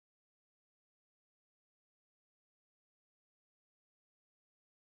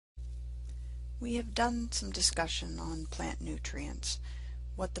We have done some discussion on plant nutrients,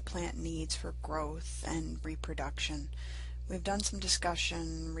 what the plant needs for growth and reproduction. We've done some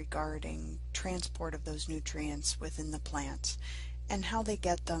discussion regarding transport of those nutrients within the plants and how they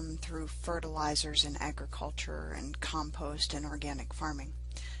get them through fertilizers in agriculture and compost and organic farming.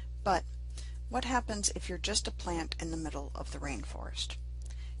 But what happens if you're just a plant in the middle of the rainforest?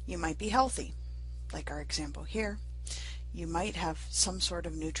 You might be healthy, like our example here. You might have some sort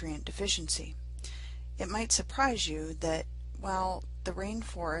of nutrient deficiency. It might surprise you that while the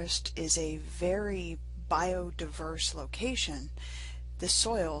rainforest is a very biodiverse location, the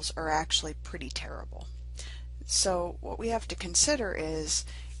soils are actually pretty terrible. So what we have to consider is,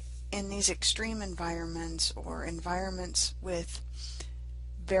 in these extreme environments or environments with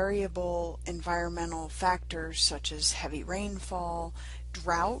variable environmental factors such as heavy rainfall,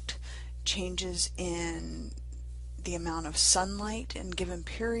 drought, changes in the amount of sunlight in given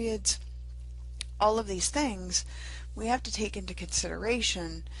periods, all of these things we have to take into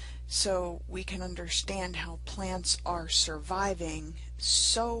consideration so we can understand how plants are surviving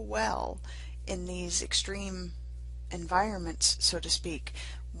so well in these extreme environments, so to speak,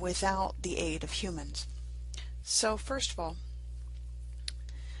 without the aid of humans. So first of all,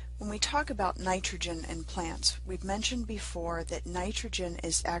 when we talk about nitrogen in plants, we've mentioned before that nitrogen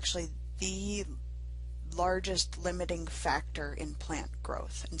is actually the largest limiting factor in plant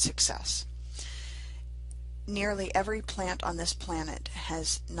growth and success. Nearly every plant on this planet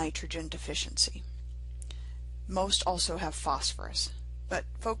has nitrogen deficiency. Most also have phosphorus. But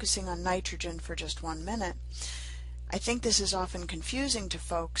focusing on nitrogen for just 1 minute, I think this is often confusing to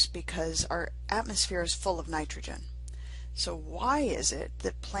folks because our atmosphere is full of nitrogen. So why is it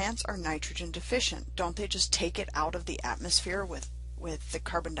that plants are nitrogen deficient? Don't they just take it out of the atmosphere with the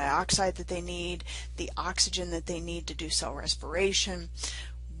carbon dioxide that they need, the oxygen that they need to do cell respiration?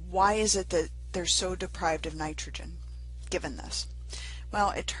 Why is it that they're so deprived of nitrogen, given this? Well,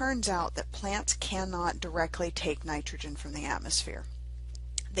 it turns out that plants cannot directly take nitrogen from the atmosphere.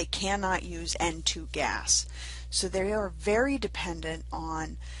 They cannot use N2 gas. So they are very dependent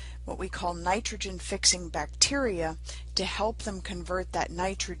on what we call nitrogen-fixing bacteria to help them convert that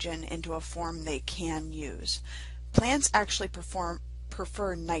nitrogen into a form they can use. Plants actually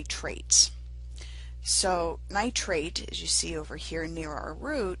prefer nitrates. So nitrate, as you see over here near our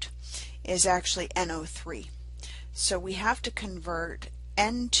root, is actually NO3. So we have to convert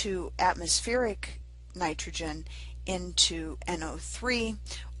N2 atmospheric nitrogen into NO3,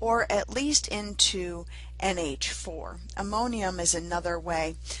 or at least into NH4. Ammonium is another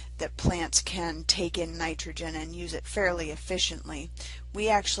way that plants can take in nitrogen and use it fairly efficiently. We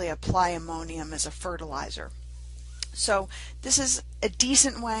actually apply ammonium as a fertilizer. So this is a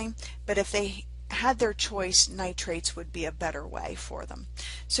decent way, but if they had their choice, nitrates would be a better way for them.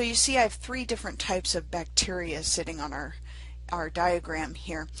 So you see I have 3 different types of bacteria sitting on our diagram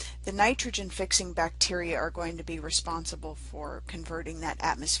here. The nitrogen-fixing bacteria are going to be responsible for converting that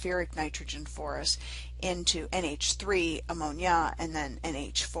atmospheric nitrogen for us into NH3 ammonia and then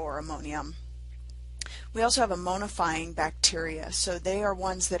NH4 ammonium. We also have amonifying bacteria, so they are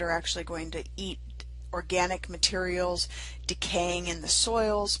ones that are actually going to eat organic materials decaying in the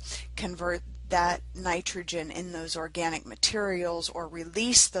soils, convert that nitrogen in those organic materials, or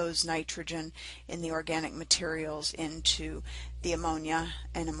release those nitrogen in the organic materials into the ammonia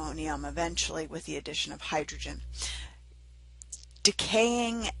and ammonium eventually with the addition of hydrogen.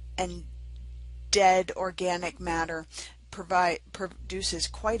 Decaying and dead organic matter produces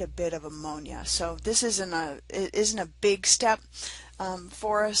quite a bit of ammonia. So this isn't a big step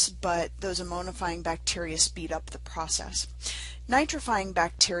for us, but those amonifying bacteria speed up the process. Nitrifying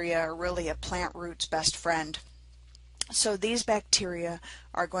bacteria are really a plant root's best friend. So these bacteria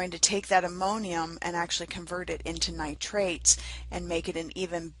are going to take that ammonium and actually convert it into nitrates and make it an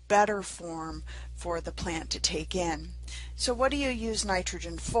even better form for the plant to take in. So what do you use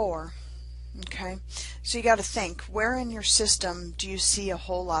nitrogen for? Okay, so you got to think, where in your system do you see a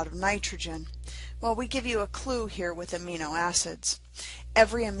whole lot of nitrogen? Well, we give you a clue here with amino acids.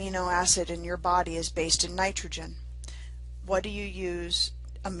 Every amino acid in your body is based in nitrogen. What do you use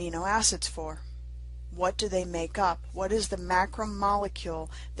amino acids for? What do they make up? What is the macromolecule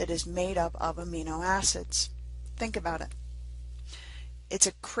that is made up of amino acids? Think about it. It's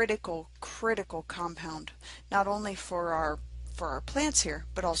a critical compound, not only for our plants here,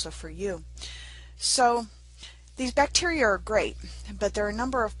 but also for you. So these bacteria are great, but there are a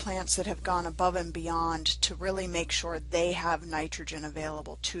number of plants that have gone above and beyond to really make sure they have nitrogen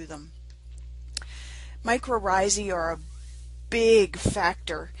available to them. Mycorrhizae are a big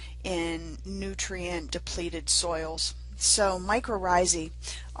factor in nutrient depleted soils. So mycorrhizae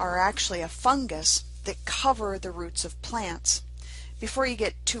are actually a fungus that cover the roots of plants. Before you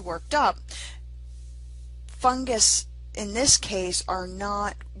get too worked up, fungus in this case are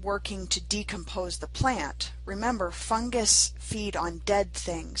not working to decompose the plant. Remember, fungus feed on dead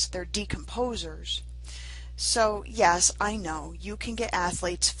things. They're decomposers. So yes, I know you can get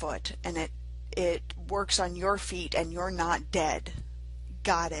athlete's foot and it works on your feet and you're not dead.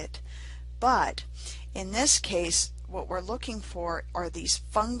 Got it. But in this case, what we're looking for are these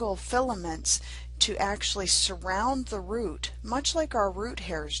fungal filaments to actually surround the root, much like our root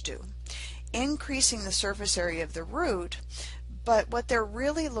hairs do, increasing the surface area of the root. But what they're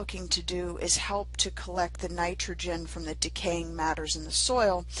really looking to do is help to collect the nitrogen from the decaying matters in the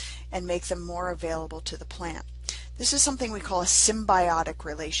soil and make them more available to the plant. This is something we call a symbiotic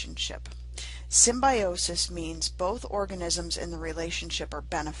relationship. Symbiosis means both organisms in the relationship are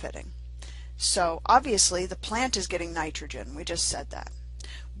benefiting. So obviously the plant is getting nitrogen, we just said that.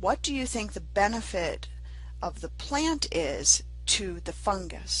 What do you think the benefit of the plant is to the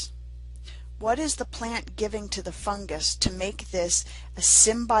fungus? What is the plant giving to the fungus to make this a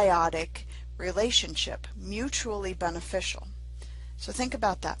symbiotic relationship, mutually beneficial? So think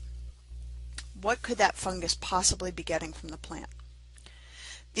about that. What could that fungus possibly be getting from the plant?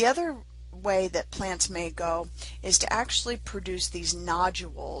 The other way that plants may go is to actually produce these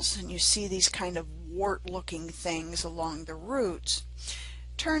nodules, and you see these kind of wart-looking things along the roots.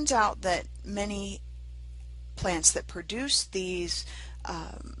 Turns out that many plants that produce these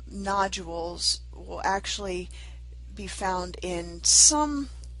nodules will actually be found in some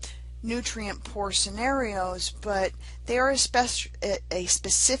nutrient poor scenarios, but they are a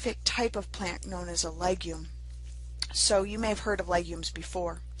specific type of plant known as a legume. So you may have heard of legumes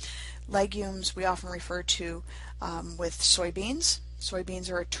before. Legumes we often refer to with soybeans.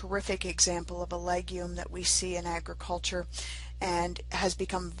 Soybeans are a terrific example of a legume that we see in agriculture and has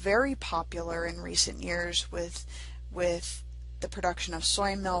become very popular in recent years with the production of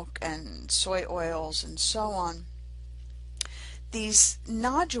soy milk and soy oils and so on. These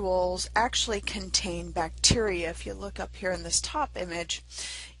nodules actually contain bacteria. If you look up here in this top image,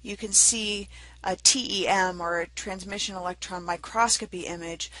 you can see a TEM, or a transmission electron microscopy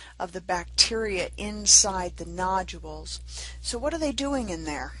image of the bacteria inside the nodules. So what are they doing in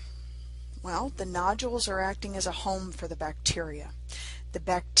there? Well, the nodules are acting as a home for the bacteria. The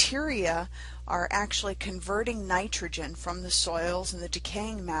bacteria are actually converting nitrogen from the soils and the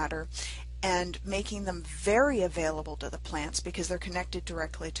decaying matter and making them very available to the plants because they're connected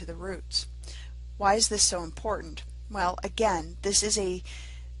directly to the roots. Why is this so important? Well, again, this is a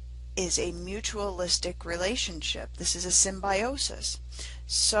mutualistic relationship. This is a symbiosis.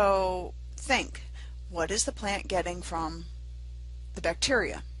 So think, what is the plant getting from the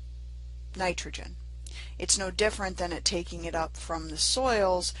bacteria? Nitrogen. It's no different than it taking it up from the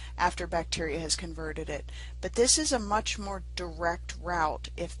soils after bacteria has converted it. But this is a much more direct route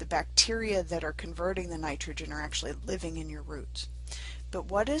if the bacteria that are converting the nitrogen are actually living in your roots. But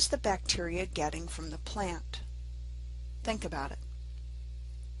what is the bacteria getting from the plant? Think about it.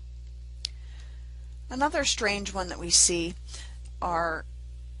 Another strange one that we see are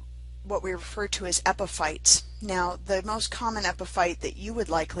what we refer to as epiphytes. Now, the most common epiphyte that you would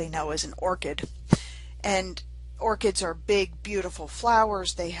likely know is an orchid. And orchids are big, beautiful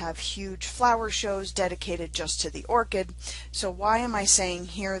flowers. They have huge flower shows dedicated just to the orchid. So why am I saying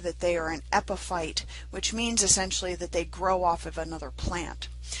here that they are an epiphyte, which means essentially that they grow off of another plant?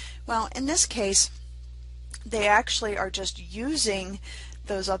 Well, in this case, they actually are just using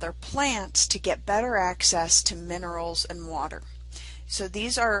those other plants to get better access to minerals and water. So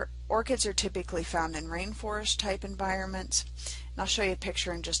orchids are typically found in rainforest type environments. And I'll show you a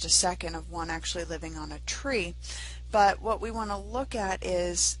picture in just a second of one actually living on a tree. But what we want to look at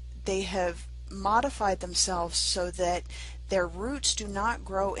is they have modified themselves so that their roots do not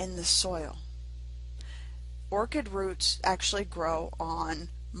grow in the soil. Orchid roots actually grow on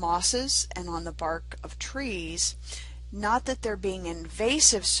mosses and on the bark of trees. Not that they're being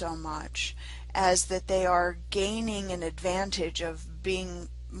invasive so much as that they are gaining an advantage of being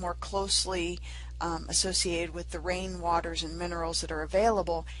more closely associated with the rain waters and minerals that are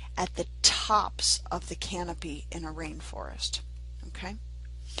available at the tops of the canopy in a rainforest. Okay?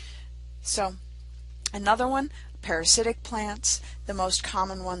 So another one, parasitic plants. The most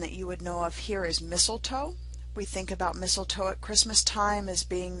common one that you would know of here is mistletoe. We think about mistletoe at Christmas time as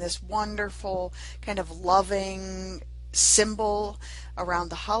being this wonderful kind of loving symbol around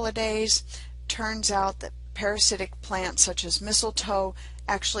the holidays. Turns out that parasitic plants such as mistletoe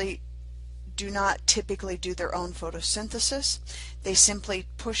actually do not typically do their own photosynthesis. They simply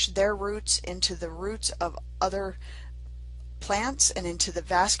push their roots into the roots of other plants and into the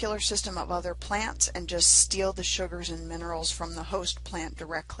vascular system of other plants and just steal the sugars and minerals from the host plant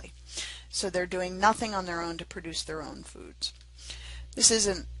directly. So they're doing nothing on their own to produce their own foods. This is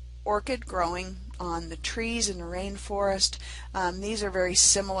an orchid growing on the trees in the rainforest. These are very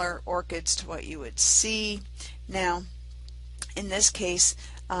similar orchids to what you would see. Now, in this case,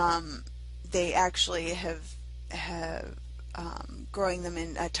 they actually have growing them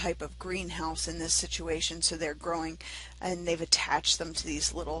in a type of greenhouse in this situation, so they're growing and they've attached them to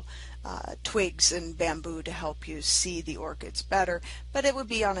these little twigs and bamboo to help you see the orchids better, but it would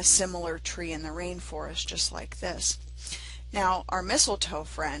be on a similar tree in the rainforest just like this. Now our mistletoe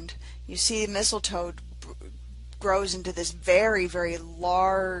friend, you see mistletoe grows into this very, very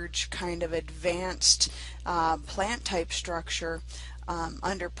large kind of advanced plant type structure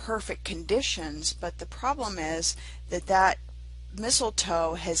under perfect conditions, but the problem is that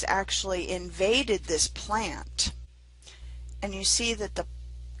mistletoe has actually invaded this plant, and you see that the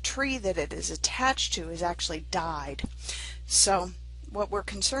tree that it is attached to has actually died. So what we're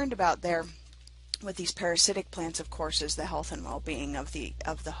concerned about there with these parasitic plants, of course, is the health and well-being of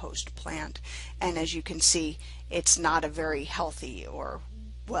the host plant, and as you can see, it's not a very healthy or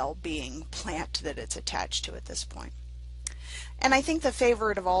well-being plant that it's attached to at this point. And I think the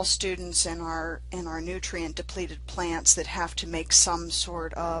favorite of all students in our nutrient depleted plants that have to make some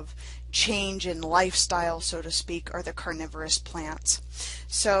sort of change in lifestyle, so to speak, are the carnivorous plants.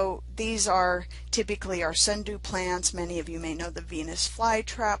 So these are typically our sundew plants. Many of you may know the Venus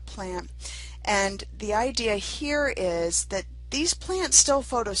flytrap plant. And the idea here is that these plants still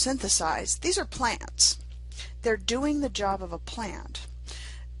photosynthesize. These are plants. They're doing the job of a plant.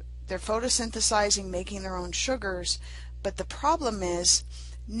 They're photosynthesizing, making their own sugars, but the problem is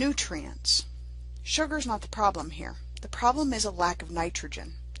nutrients. Sugar's not the problem here. The problem is a lack of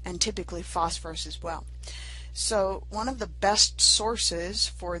nitrogen, and typically phosphorus as well. So one of the best sources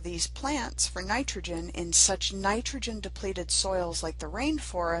for these plants for nitrogen in such nitrogen depleted soils like the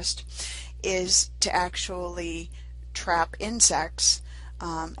rainforest is to actually trap insects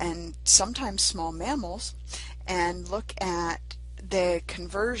and sometimes small mammals and look at the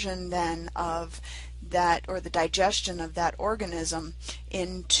conversion then of that, or the digestion of that organism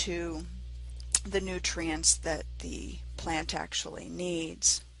into the nutrients that the plant actually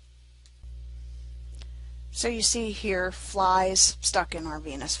needs. So you see here flies stuck in our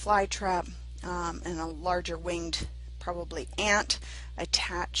Venus flytrap and a larger winged probably ant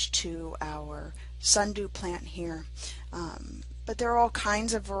attached to our sundew plant here. But there are all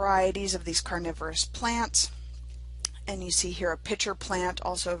kinds of varieties of these carnivorous plants. And you see here a pitcher plant,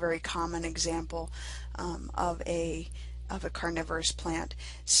 also a very common example of a carnivorous plant.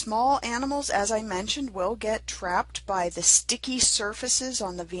 Small animals, as I mentioned, will get trapped by the sticky surfaces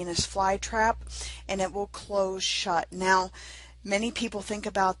on the Venus flytrap, and it will close shut. Now, many people think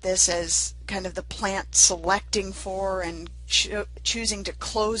about this as kind of the plant selecting for and choosing to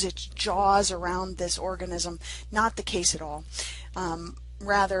close its jaws around this organism. Not the case at all.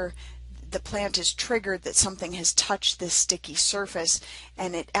 Rather, the plant is triggered that something has touched this sticky surface,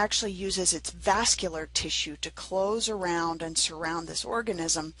 and it actually uses its vascular tissue to close around and surround this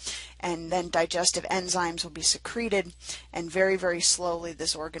organism, and then digestive enzymes will be secreted, and very, very slowly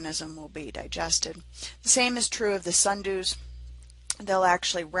this organism will be digested. The same is true of the sundews. They'll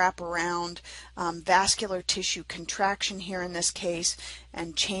actually wrap around vascular tissue contraction here in this case,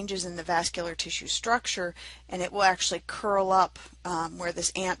 and changes in the vascular tissue structure, and it will actually curl up where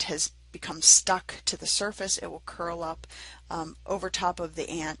this ant has become stuck to the surface. It will curl up over top of the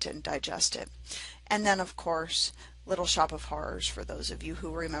ant and digest it. And then, of course, Little Shop of Horrors for those of you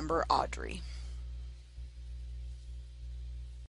who remember Audrey.